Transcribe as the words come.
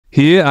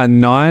Here are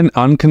 9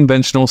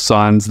 unconventional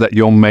signs that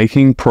you're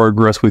making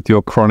progress with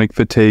your chronic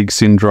fatigue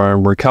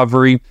syndrome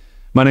recovery.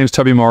 My name is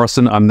Toby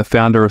Morrison. I'm the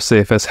founder of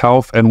CFS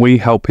Health, and we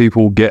help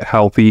people get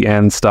healthy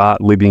and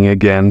start living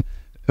again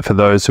for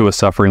those who are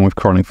suffering with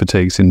chronic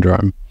fatigue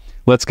syndrome.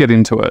 Let's get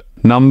into it.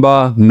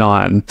 Number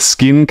 9,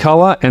 skin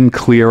color and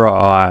clearer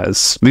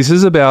eyes. This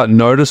is about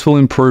noticeable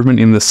improvement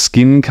in the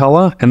skin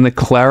color, and the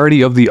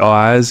clarity of the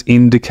eyes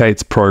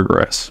indicates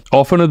progress,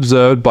 often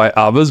observed by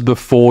others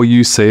before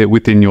you see it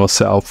within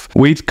yourself.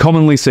 We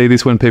commonly see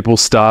this when people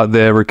start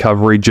their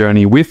recovery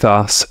journey with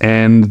us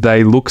and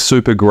they look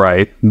super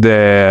great.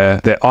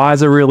 Their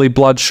eyes are really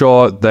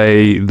bloodshot.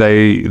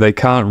 They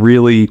can't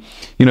really,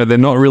 they're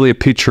not really a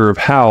picture of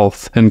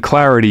health and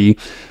clarity,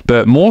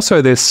 but more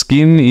so their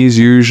skin is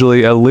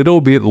usually a little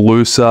bit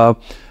looser,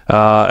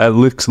 it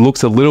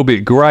looks a little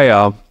bit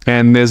grayer,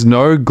 and there's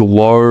no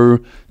glow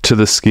to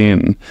the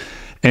skin.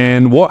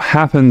 And what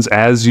happens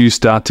as you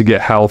start to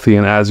get healthy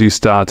and as you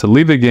start to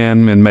live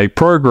again and make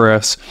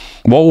progress,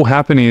 what will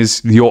happen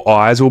is your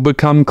eyes will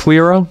become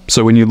clearer.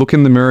 So when you look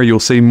in the mirror,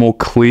 you'll see more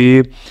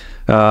clear,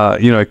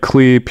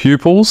 clear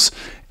pupils,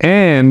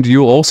 and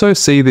you'll also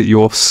see that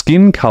your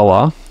skin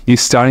color is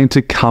starting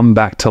to come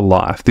back to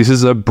life. This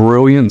is a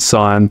brilliant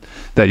sign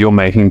that you're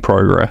making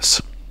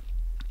progress.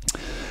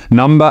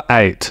 Number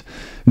 8,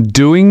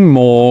 doing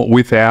more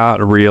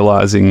without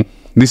realizing.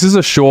 This is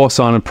a sure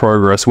sign of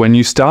progress when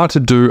you start to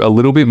do a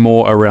little bit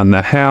more around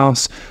the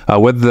house,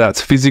 whether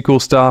that's physical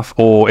stuff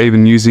or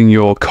even using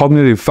your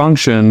cognitive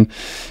function.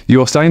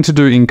 You're starting to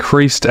do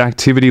increased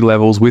activity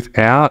levels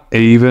without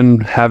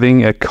even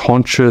having a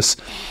conscious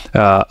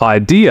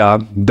idea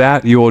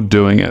that you're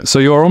doing it. So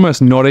you're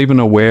almost not even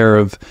aware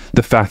of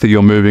the fact that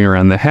you're moving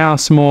around the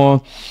house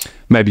more.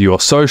 Maybe you're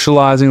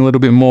socializing a little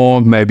bit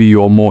more. Maybe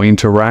you're more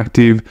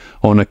interactive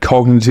on a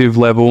cognitive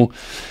level.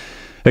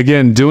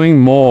 Again, doing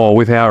more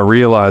without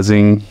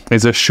realizing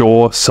is a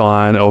sure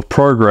sign of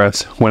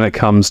progress when it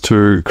comes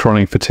to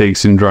chronic fatigue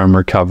syndrome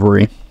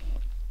recovery.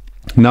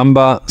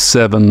 Number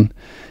 7,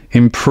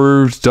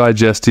 improved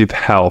digestive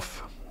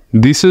health.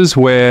 This is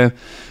where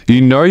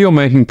you're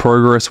making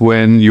progress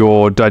when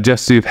your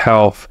digestive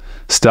health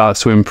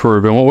starts to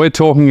improve. And what we're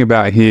talking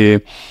about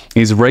here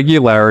is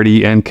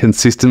regularity and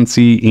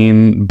consistency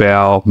in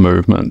bowel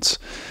movements.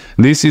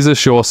 This is a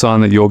sure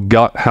sign that your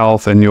gut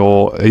health and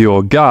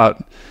your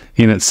gut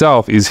in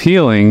itself is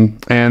healing,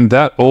 and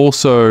that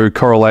also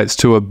correlates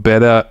to a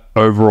better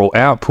overall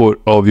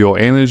output of your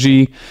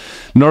energy.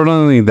 Not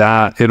only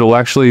that, it'll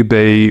actually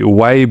be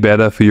way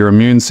better for your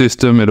immune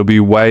system. It'll be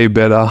way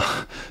better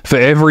for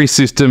every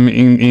system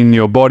in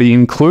your body,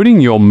 including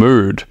your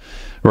mood.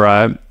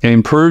 Right,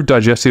 improved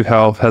digestive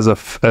health has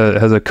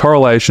a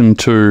correlation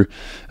to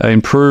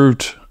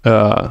improved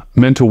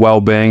mental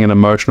well-being and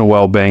emotional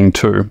well-being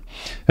too.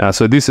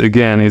 So this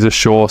again is a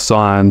sure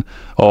sign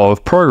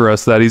of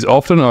progress that is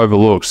often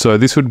overlooked. So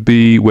this would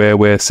be where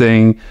we're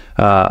seeing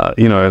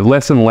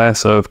less and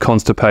less of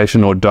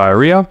constipation or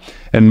diarrhea,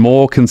 and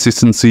more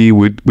consistency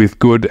with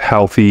good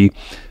healthy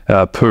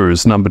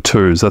poos, number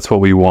 2s. That's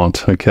what we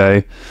want.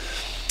 Okay.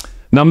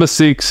 Number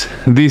 6,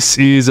 this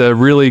is a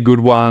really good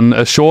one.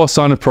 A sure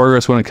sign of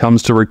progress when it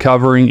comes to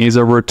recovering is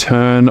a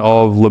return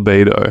of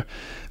libido.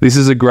 This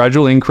is a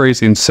gradual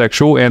increase in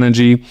sexual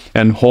energy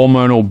and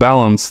hormonal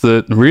balance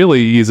that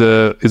really is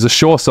a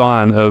sure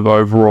sign of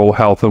overall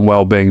health and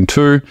well-being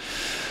too.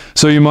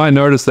 So you might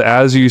notice that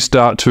as you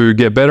start to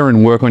get better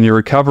and work on your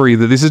recovery,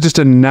 that this is just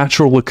a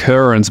natural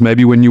occurrence.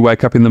 Maybe when you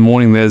wake up in the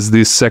morning, there's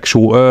this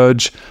sexual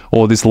urge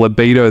or this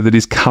libido that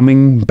is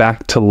coming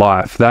back to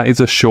life. That is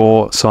a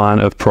sure sign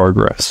of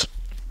progress.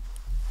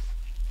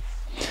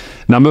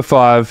 Number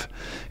 5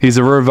 is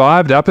a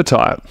revived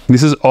appetite.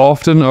 This is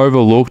often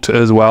overlooked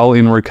as well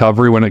in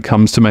recovery when it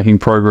comes to making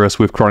progress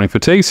with chronic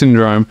fatigue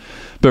syndrome,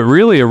 but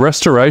really a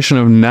restoration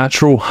of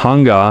natural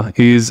hunger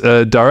is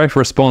a direct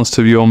response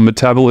to your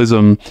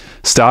metabolism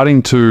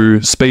starting to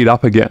speed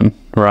up again,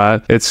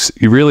 right? It's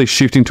really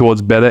shifting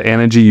towards better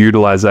energy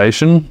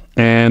utilization,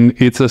 and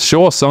it's a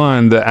sure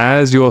sign that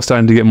as you're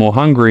starting to get more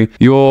hungry,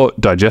 your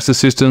digestive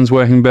system's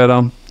working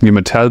better, your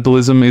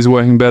metabolism is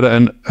working better,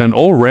 and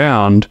all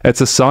round,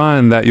 it's a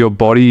sign that your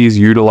body is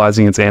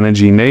utilizing its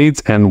energy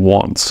needs and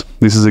wants.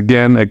 This is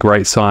again a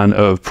great sign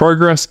of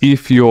progress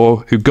if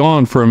you've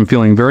gone from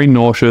feeling very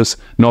nauseous,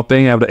 not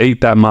being able to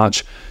eat that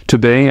much, to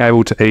being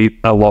able to eat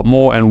a lot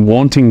more and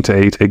wanting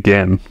to eat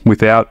again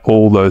without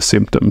all those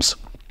symptoms.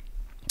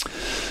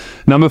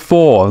 Number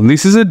 4,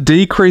 this is a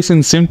decrease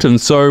in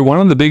symptoms. So one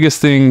of the biggest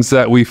things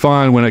that we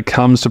find when it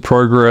comes to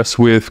progress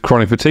with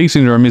chronic fatigue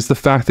syndrome is the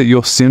fact that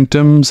your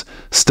symptoms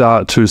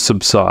start to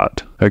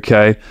subside.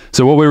 Okay,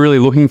 so what we're really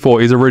looking for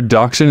is a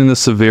reduction in the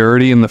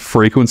severity and the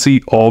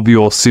frequency of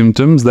your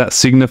symptoms. That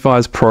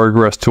signifies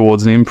progress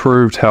towards an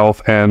improved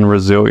health and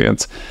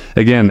resilience.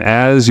 Again,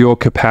 as your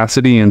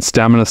capacity and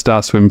stamina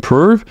starts to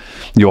improve,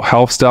 your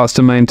health starts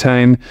to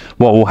maintain,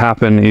 what will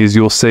happen is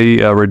you'll see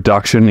a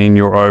reduction in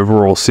your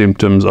overall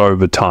symptoms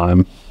over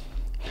time.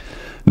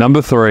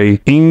 Number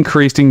 3,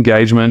 increased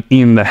engagement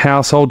in the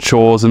household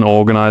chores and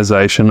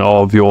organization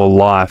of your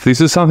life. This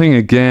is something,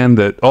 again,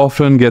 that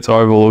often gets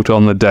overlooked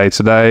on the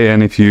day-to-day,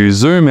 and if you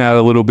zoom out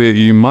a little bit,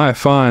 you might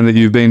find that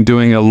you've been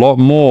doing a lot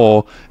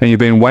more and you've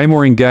been way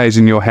more engaged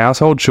in your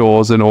household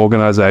chores and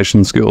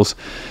organization skills.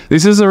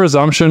 This is a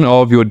resumption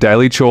of your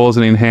daily chores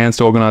and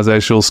enhanced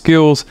organizational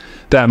skills.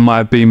 That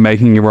might be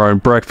making your own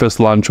breakfast,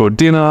 lunch, or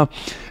dinner.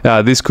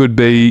 This could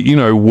be,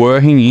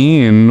 working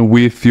in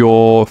with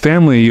your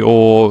family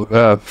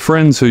or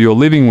friends who you're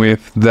living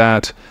with,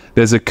 that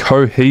there's a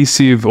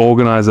cohesive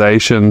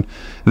organization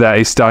that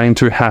is starting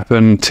to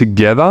happen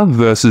together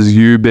versus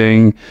you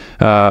being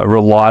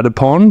relied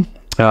upon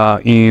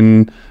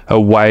in a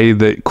way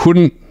that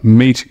couldn't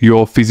meet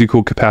your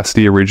physical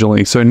capacity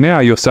originally. So now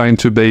you're starting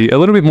to be a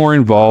little bit more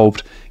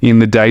involved in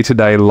the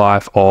day-to-day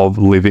life of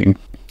living.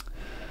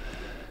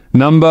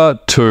 Number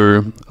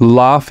 2,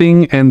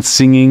 laughing and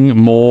singing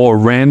more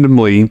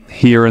randomly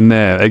here and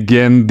there.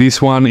 Again,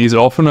 this one is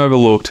often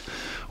overlooked.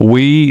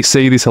 We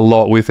see this a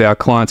lot with our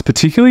clients,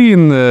 particularly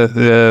in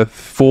the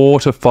 4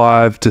 to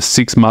 5 to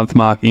 6 month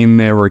mark in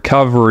their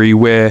recovery,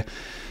 where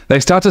they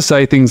start to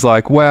say things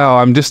like, wow,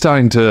 I'm just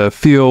starting to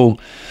feel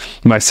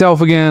myself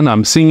again.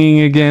 I'm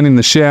singing again in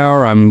the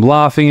shower. I'm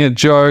laughing at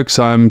jokes.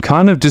 I'm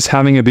kind of just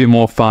having a bit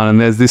more fun.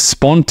 And there's this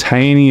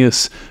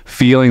spontaneous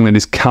feeling that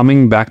is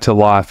coming back to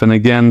life. And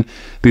again,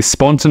 this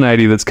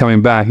spontaneity that's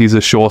coming back is a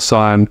sure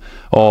sign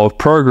of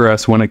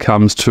progress when it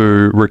comes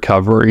to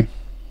recovery.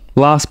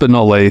 Last but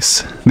not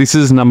least, this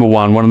is number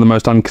 1. One of the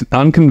most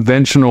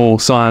unconventional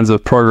signs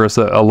of progress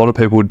that a lot of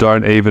people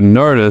don't even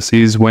notice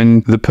is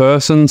when the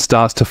person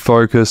starts to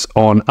focus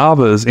on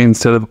others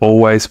instead of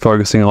always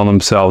focusing on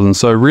themselves. And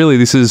so really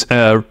this is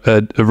a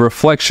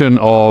reflection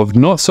of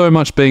not so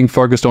much being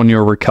focused on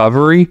your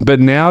recovery, but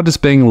now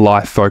just being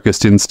life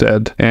focused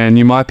instead. And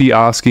you might be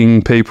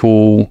asking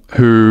people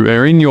who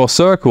are in your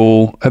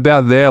circle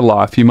about their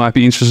life. You might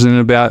be interested in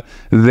about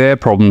their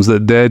problems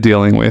that they're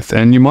dealing with.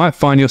 And you might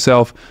find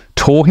yourself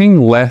talking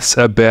less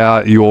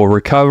about your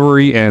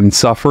recovery and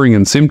suffering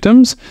and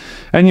symptoms,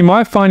 and you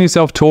might find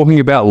yourself talking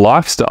about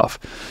life stuff.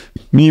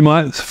 You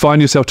might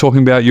find yourself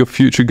talking about your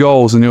future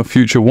goals and your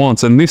future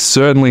wants, and this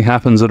certainly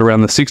happens at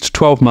around the 6 to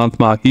 12 month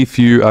mark if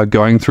you are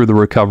going through the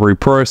recovery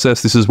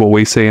process. This is what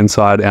we see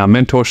inside our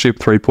Mentorship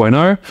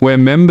 3.0, where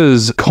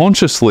members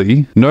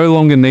consciously no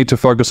longer need to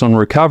focus on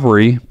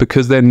recovery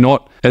because they're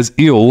not as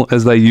ill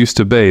as they used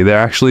to be. They're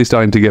actually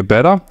starting to get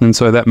better, and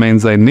so that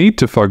means they need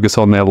to focus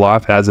on their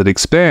life as it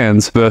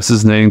expands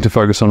versus needing to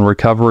focus on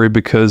recovery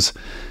because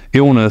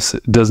illness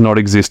does not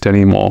exist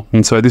anymore.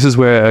 And so this is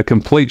where a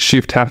complete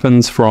shift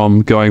happens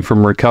from going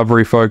from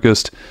recovery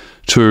focused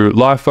to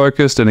life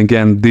focused. And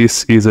again,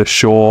 this is a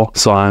sure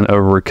sign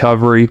of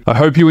recovery. I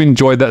hope you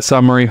enjoyed that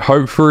summary.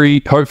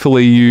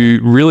 Hopefully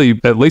you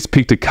really at least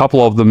picked a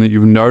couple of them that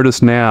you've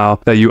noticed now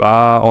that you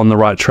are on the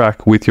right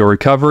track with your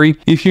recovery.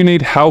 If you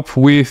need help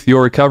with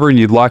your recovery and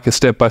you'd like a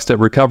step-by-step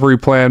recovery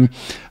plan,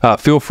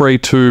 feel free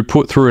to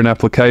put through an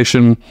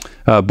application,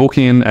 book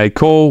in a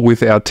call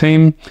with our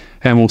team,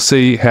 and we'll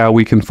see how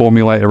we can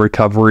formulate a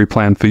recovery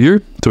plan for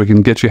you so we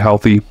can get you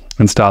healthy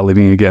and start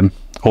living again.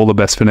 All the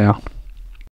best for now.